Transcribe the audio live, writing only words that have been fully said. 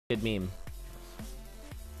Good meme.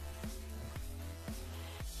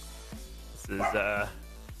 This is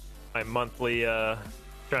my monthly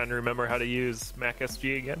trying to remember how to use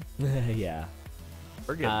MacSG again. Yeah.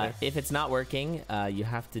 We're getting there. If it's not working, you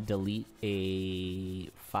have to delete a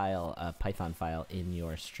file, a Python file in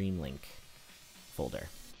your Streamlink folder.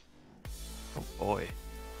 Oh boy.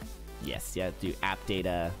 Yes, you have to do app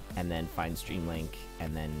data and then find Streamlink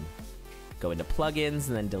and then go into plugins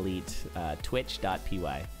and then delete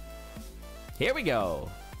twitch.py. Here we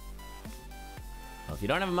go. Well, if you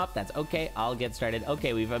don't have them up, that's okay. I'll get started.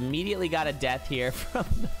 Okay, we've immediately got a death here from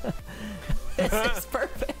This is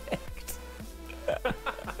perfect.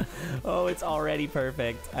 Oh, it's already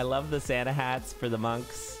perfect. I love the Santa hats for the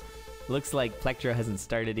monks. Looks like Plectro hasn't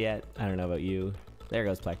started yet. I don't know about you. There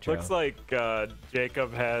goes Plectro. Looks like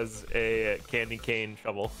Jacob has a candy cane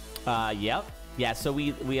shovel. Yep. Yeah, so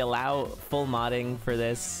we allow full modding for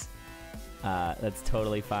this. That's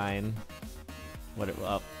totally fine.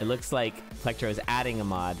 It looks like Plectro is adding a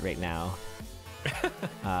mod right now.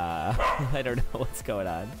 I don't know what's going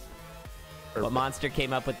on. Perfect. What monster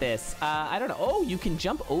came up with this? I don't know. Oh, you can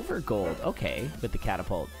jump over gold. Okay, with the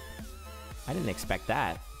catapult. I didn't expect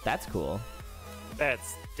that. That's cool.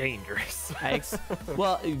 That's dangerous.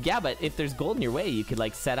 Well, yeah, but if there's gold in your way, you could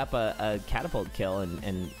like set up a catapult kill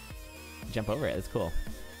and jump over it. It's cool.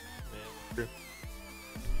 Yeah, true.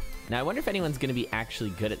 Now, I wonder if anyone's going to be actually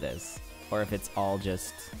good at this. Or if it's all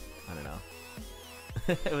just, I don't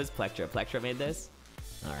know. It was Plectro. Plectro made this?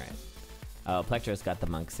 All right. Oh, Plectro's got the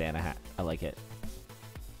monk Santa hat. I like it.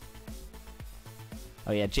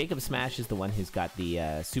 Oh yeah, JacobSmash is the one who's got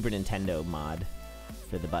the Super Nintendo mod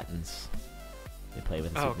for the buttons. They play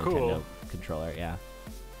with a Super Nintendo controller, yeah.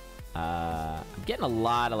 I'm getting a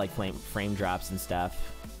lot of like frame drops and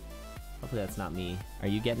stuff. Hopefully that's not me. Are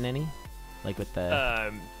you getting any? Like with the...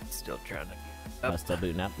 I'm still trying to... Oh, still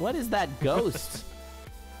booting up. What is that ghost?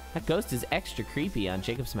 That ghost is extra creepy on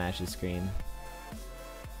JacobSmash's screen.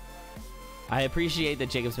 I appreciate that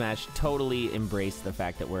JacobSmash totally embraced the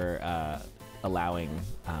fact that we're allowing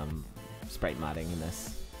sprite modding in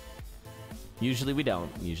this. Usually we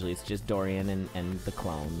don't. Usually it's just Dorian and the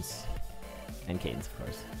clones. And Cadence, of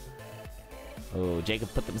course. Oh,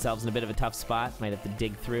 Jacob put themselves in a bit of a tough spot. Might have to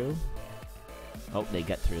dig through. Oh, they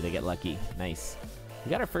get through. They get lucky. Nice. We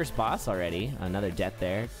got our first boss already. Another death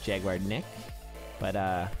there. Jaguarnick. But,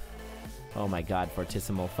 oh my god,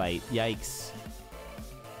 Fortissimo fight. Yikes.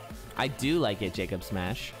 I do like it,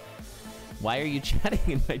 JacobSmash. Why are you chatting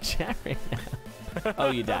in my chat right now? Oh,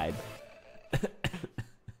 you died.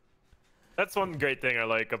 That's one great thing I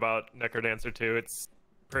like about Necrodancer 2. It's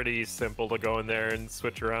pretty simple to go in there and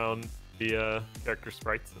switch around the character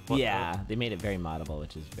sprites and whatnot. Yeah, they made it very moddable,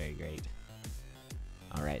 which is very great.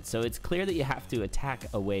 All right, so it's clear that you have to attack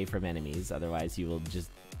away from enemies, otherwise you'll just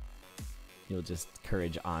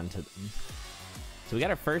courage onto them. So we got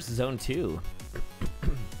our first zone 2.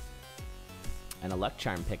 And a luck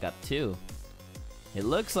charm pickup too. It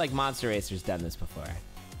looks like Monster Racer's done this before.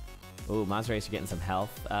 Oh, Monster Racer getting some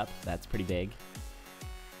health up. That's pretty big.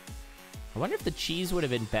 I wonder if the cheese would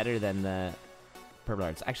have been better than the purple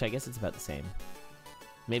hearts. Actually, I guess it's about the same.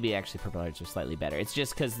 Maybe actually purple hearts are slightly better. It's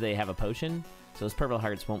just because they have a potion. So those purple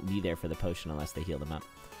hearts won't be there for the potion unless they heal them up.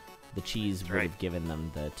 The cheese would have given them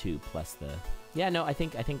the 2 plus the... Yeah, no, I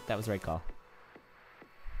think that was the right call.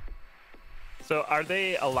 So are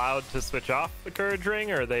they allowed to switch off the courage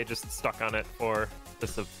ring, or are they just stuck on it for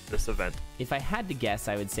this event? If I had to guess,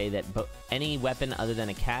 I would say that any weapon other than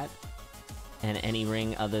a cat and any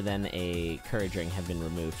ring other than a courage ring have been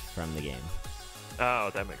removed from the game.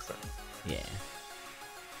 Oh, that makes sense. Yeah.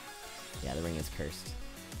 Yeah, the ring is cursed.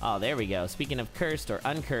 Oh, there we go. Speaking of cursed or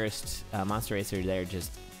uncursed, Monster Racer there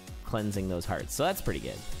just cleansing those hearts. So that's pretty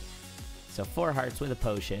good. So 4 hearts with a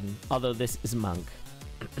potion, although this is Monk.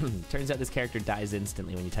 Turns out this character dies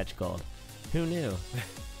instantly when you touch gold. Who knew?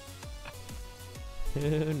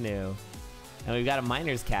 Who knew? And we've got a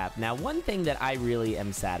miner's cap. Now, one thing that I really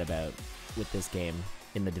am sad about with this game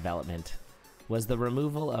in the development was the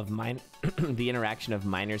removal of the interaction of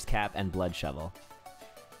miner's cap and blood shovel.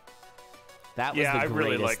 That was the greatest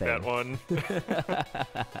really like thing. that one.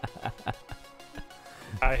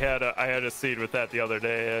 I had a scene with that the other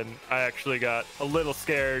day, and I actually got a little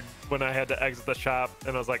scared when I had to exit the shop,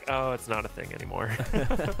 and I was like, oh, it's not a thing anymore.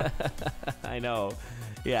 I know.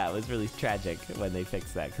 Yeah, it was really tragic when they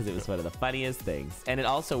fixed that, because it was one of the funniest things. And it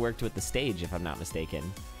also worked with the stage, if I'm not mistaken.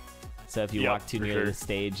 So if you walk too near the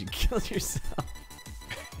stage, you kill yourself.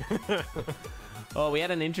 Oh, we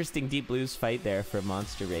had an interesting Deep Blues fight there for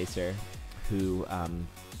Monster Racer, who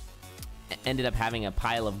ended up having a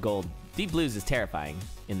pile of gold. Deep Blues is terrifying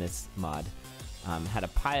in this mod. had a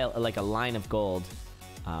pile, like a line of gold.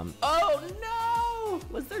 Oh no!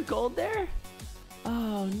 Was there gold there?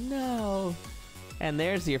 Oh no! And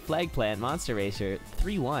there's your flag plant, Monster Racer,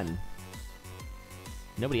 3-1.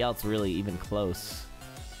 Nobody else really even close.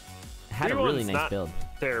 Had a really nice build.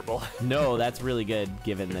 Terrible. No, that's really good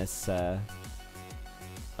given this.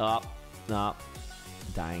 Oh, no,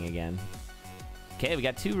 dying again. Okay, we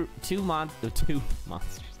got two monsters,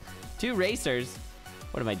 2 racers.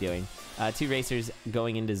 What am I doing? 2 racers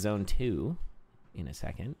going into zone 2 in a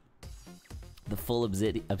second. The full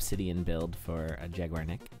obsidian build for a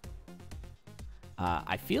Jaguarnick.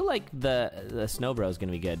 I feel like the Snowbro is going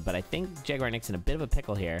to be good, but I think Jaguarnick's in a bit of a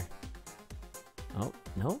pickle here. Oh,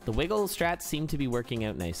 no. The wiggle strats seem to be working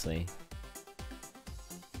out nicely.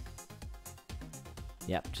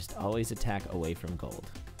 Yep, just always attack away from gold.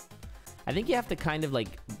 I think you have to kind of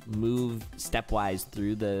like move stepwise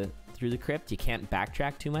through the crypt. You can't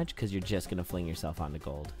backtrack too much because you're just going to fling yourself onto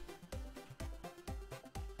gold.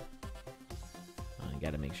 You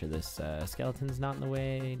got to make sure this skeleton's not in the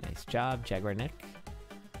way. Nice job, Jaguarnick.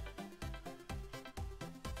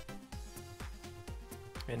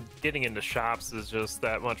 And getting into shops is just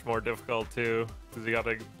that much more difficult too, because you got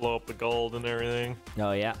to blow up the gold and everything.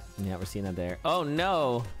 Oh yeah, we're seeing that there. Oh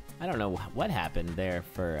no, I don't know what happened there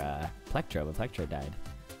for Plectro, but Plectro died.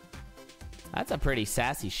 That's a pretty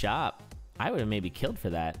sassy shop. I would have maybe killed for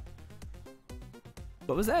that.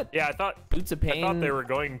 What was that? Yeah, I thought Boots of Pain. I thought they were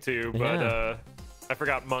going to, but Yeah. I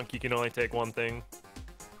forgot Monk. You can only take one thing.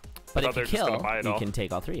 But I if thought you they were just gonna kill, buy it you all. can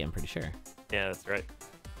take all 3. I'm pretty sure. Yeah, that's right.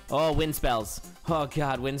 Oh, wind spells. Oh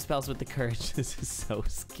god, wind spells with the courage. This is so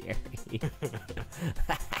scary.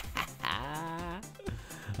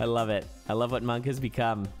 I love it. I love what Monk has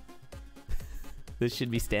become. This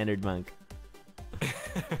should be standard Monk.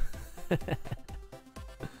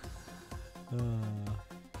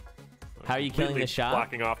 How are you killing the shop?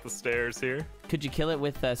 Blocking off the stairs here. Could you kill it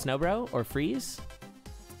with Snowbro or Freeze?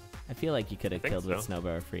 I feel like you could have killed with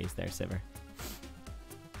Snowbro or Freeze there, Siver.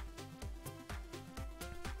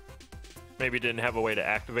 Maybe didn't have a way to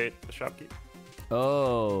activate the shopkeep.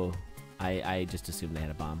 Oh, I just assumed they had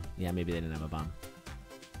a bomb. Yeah, maybe they didn't have a bomb.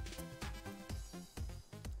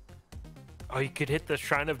 Oh, you could hit the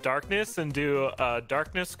Shrine of Darkness and do a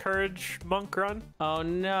Darkness Courage Monk run. Oh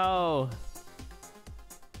no.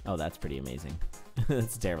 Oh, that's pretty amazing.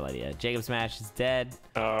 That's a terrible idea. JacobSmash is dead.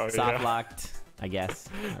 Oh, Soft yeah. locked, I guess.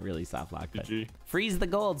 Not really soft locked, but GG. freeze the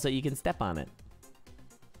gold so you can step on it.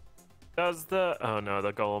 Does the... Oh, no,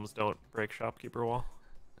 the golems don't break shopkeeper wall.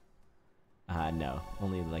 No,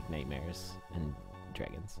 only like nightmares and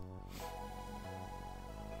dragons.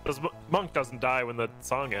 Monk doesn't die when the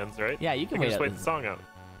song ends, right? Yeah, you can just wait wait the song out.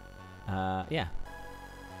 Yeah.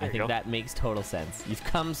 I There you think go. that makes total sense. You've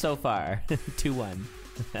come so far. 2-1.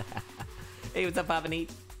 Hey, what's up, Papa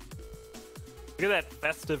Neat? Look at that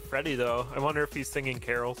festive Freddy, though. I wonder if he's singing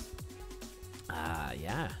carols.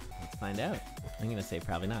 Yeah. Let's find out. I'm gonna say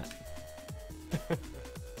probably not.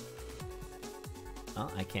 Oh,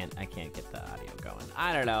 I can't get the audio going.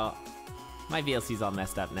 I don't know. My VLC's all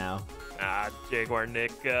messed up now.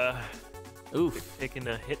 Jaguarnick, Oof. taking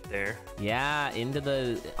a hit there. Yeah,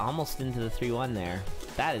 almost into the 3-1 there.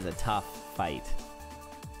 That is a tough fight.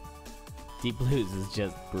 Deep Blues is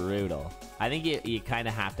just brutal. I think you kind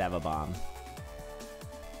of have to have a bomb.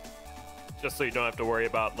 Just so you don't have to worry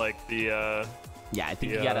about, like, the... Yeah, I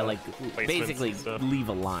think you gotta, like, placements basically and stuff. leave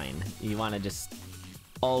a line. You want to just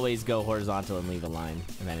always go horizontal and leave a line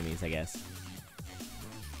of enemies, I guess.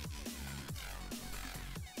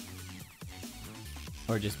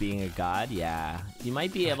 Or just being a god, yeah. You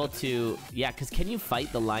might be able to, yeah, because can you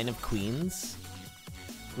fight the line of queens?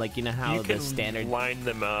 Like, you know how you the can standard... line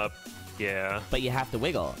them up, yeah. But you have to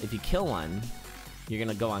wiggle. If you kill one, you're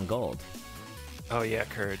going to go on gold. Oh, yeah,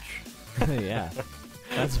 courage. Yeah.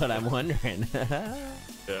 That's what I'm wondering.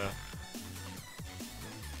 Yeah.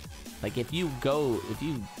 Like, if you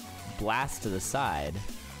blast to the side...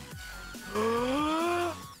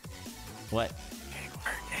 What?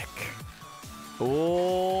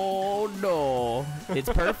 Oh, no. It's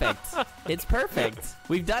perfect. It's perfect.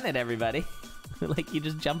 We've done it, everybody. Like, you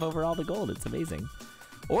just jump over all the gold. It's amazing.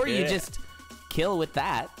 Or you just kill with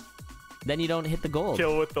that. Then you don't hit the gold.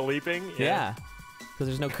 Kill with the leaping? Yeah. Because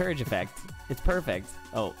there's no courage effect. It's perfect.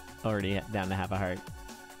 Oh, already down to half a heart.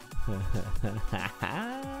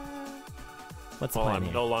 What's the Well, plan I'm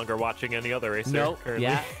here? no longer watching any other racer. Nope. Currently.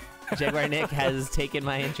 Yeah. Jaguarnick has taken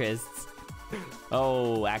my interests.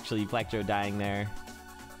 Oh, actually, Plectro dying there.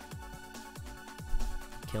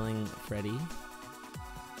 Killing Freddy.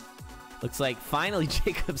 Looks like finally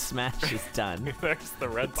JacobSmash is done. There's the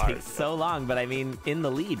red It bar. takes so long, but I mean, in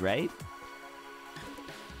the lead, right?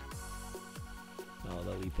 Oh,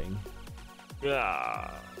 the leaping.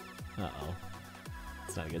 Yeah. Uh-oh.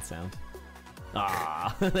 It's not a good sound.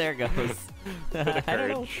 Ah, there it goes. I don't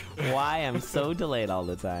know why I'm so delayed all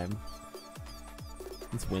the time.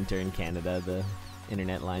 It's winter in Canada. The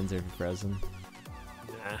internet lines are frozen.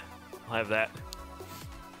 Nah, I'll have that.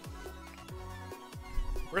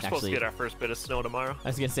 We're supposed to get our first bit of snow tomorrow. I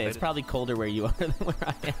was gonna say, it's probably colder where you are than where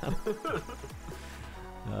I am.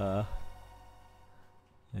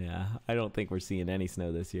 Yeah, I don't think we're seeing any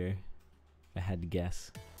snow this year. I had to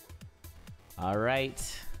guess. All right.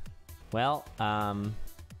 Well,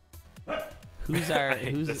 who's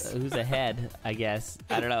ahead? I guess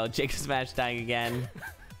I don't know. JacobSmash dying again.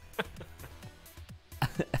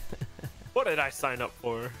 What did I sign up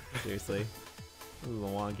for? Seriously, this is a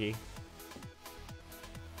wonky.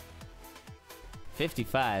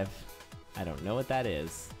 55. I don't know what that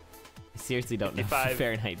is. I seriously don't know.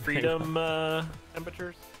 Fahrenheit. Freedom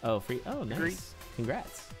temperatures. Oh, free. Oh, nice. Degrees.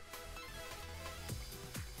 Congrats.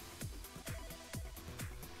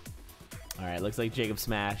 All right, looks like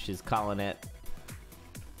JacobSmash is calling it.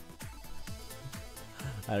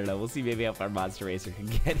 I don't know. We'll see maybe how far Monster Racer can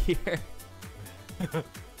get here. I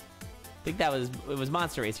think it was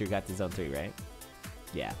Monster Racer who got to Zone 3, right?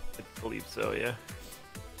 Yeah. I believe so, yeah.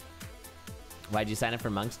 Why'd you sign up for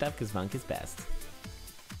Monk stuff? Because Monk is best.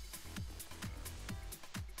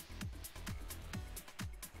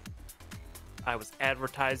 I was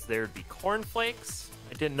advertised there'd be cornflakes.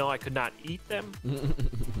 I didn't know I could not eat them.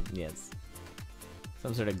 Yes.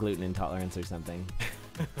 Some sort of gluten intolerance or something.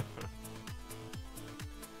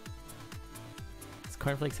 Does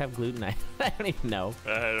cornflakes have gluten? I don't even know. I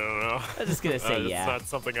don't know. I was just going to say yeah. It's not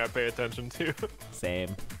something I pay attention to.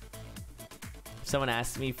 Same. If someone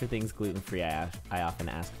asks me for things gluten-free, I often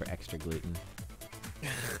ask for extra gluten.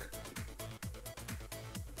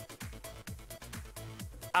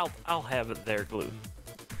 I'll have it there, gluten.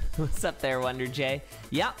 What's up there, Wonder J?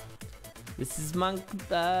 Yep. This is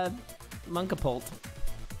Monkapult.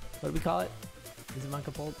 What do we call it? Is it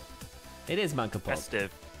Monkapult? It is Monkapult.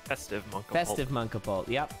 Festive Monkapult. Festive Monkapult.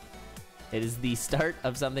 Yep. It is the start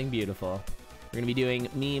of something beautiful. We're gonna be doing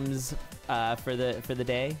memes for the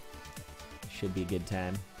day. Should be a good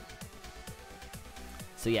time.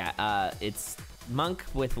 So yeah, it's Monk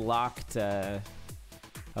with locked. Oh,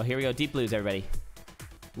 here we go. Deep blues, everybody.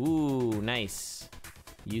 Ooh, nice.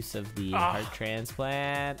 Use of the heart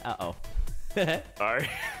transplant. Uh-oh. Sorry.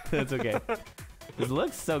 That's okay. This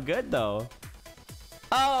looks so good, though.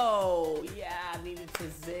 Oh, yeah. Needed to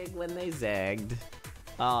zig when they zagged.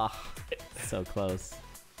 Oh, so close.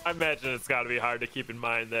 I imagine it's got to be hard to keep in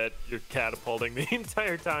mind that you're catapulting the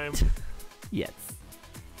entire time. Yes.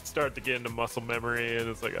 Start to get into muscle memory, and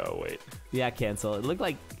it's like, oh, wait. Yeah, cancel. It looked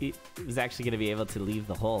like it was actually going to be able to leave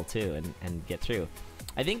the hole, too, and get through.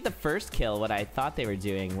 I think the first kill, what I thought they were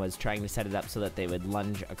doing was trying to set it up so that they would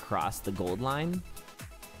lunge across the gold line.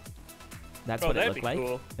 That's what it looked like.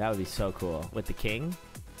 Cool. That would be so cool. With the king,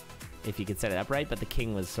 if you could set it up right, but the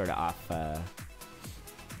king was sort of off.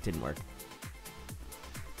 Didn't work.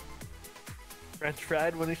 French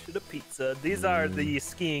fried when he should have pizza. These are the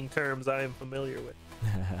skiing terms I am familiar with.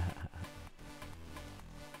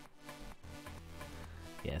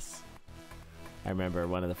 Yes. I remember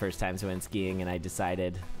one of the first times I went skiing and I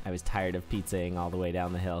decided I was tired of pizzaing all the way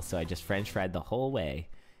down the hill, so I just French fried the whole way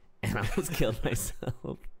and I almost killed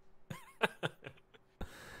myself.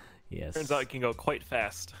 Yes. Turns out you can go quite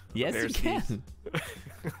fast. Yes, you can.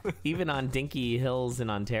 Even on dinky hills in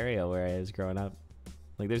Ontario where I was growing up.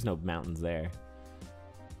 Like, there's no mountains there.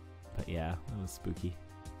 But yeah, that was spooky.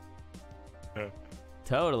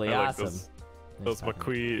 Totally awesome. Those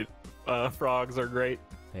McQueen frogs are great.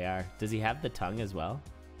 They are. Does he have the tongue as well?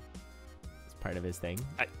 It's part of his thing.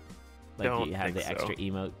 Don't you have the so. extra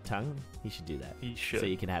emote tongue? He should do that. He should. So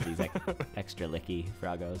you can have these extra licky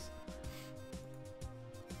froggos.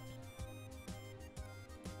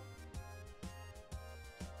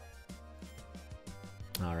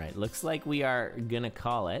 All right. Looks like we are going to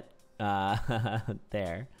call it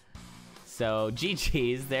there. So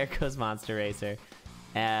GG's. There goes Monster Racer.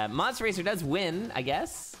 Monster Racer does win, I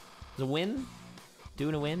guess. It's a win.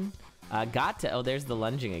 Doing a win. Oh, there's the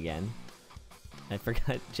lunging again. I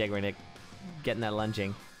forgot Jaguarnick getting that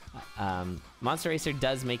lunging. Monster Racer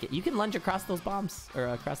does make it. You can lunge across those bombs or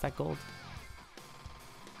across that gold.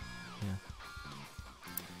 Yeah.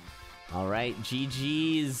 All right,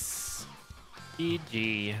 GG's.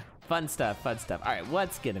 GG. Fun stuff, fun stuff. All right,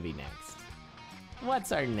 what's gonna be next?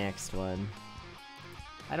 What's our next one?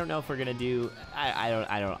 I don't know if we're gonna do.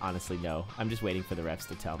 I don't honestly know. I'm just waiting for the refs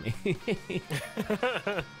to tell me.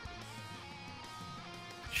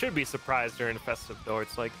 should be surprised during FestiveDOR.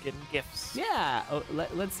 It's like getting gifts. Yeah. Oh,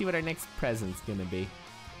 let's see what our next present's gonna be.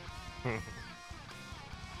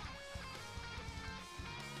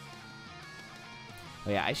 Oh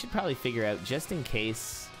yeah, I should probably figure out, just in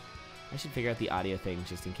case, I should figure out the audio thing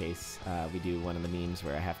just in case we do one of the memes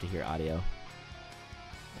where I have to hear audio.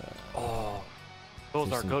 Oh,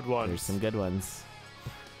 those are good ones. There's some good ones.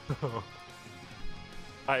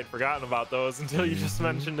 I had forgotten about those until you just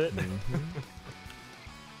mentioned it. We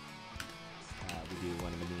do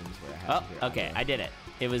one of the memes where I have to hear audio. Okay, I did it.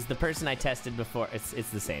 It was the person I tested before. It's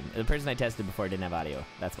the same. The person I tested before didn't have audio.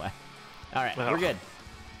 That's why. All right, we're good.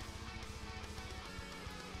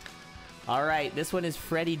 All right, this one is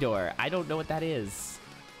FestiveDOR. I don't know what that is.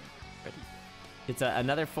 It's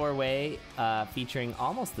another 4-way featuring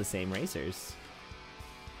almost the same racers.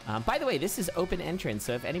 By the way, this is open entrance,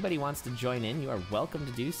 so if anybody wants to join in, you are welcome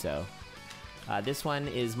to do so. This one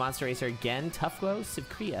is Monster Racer again, Tuffglow,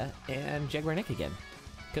 Sivkria, and Jaguarnick again.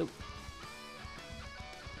 Cool.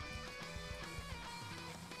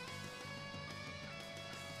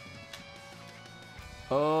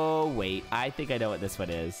 Oh, wait. I think I know what this one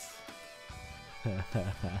is.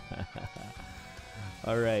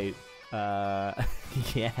 All right.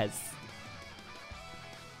 Yes.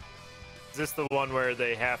 Is this the one where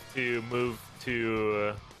they have to move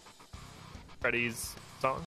to Freddy's song?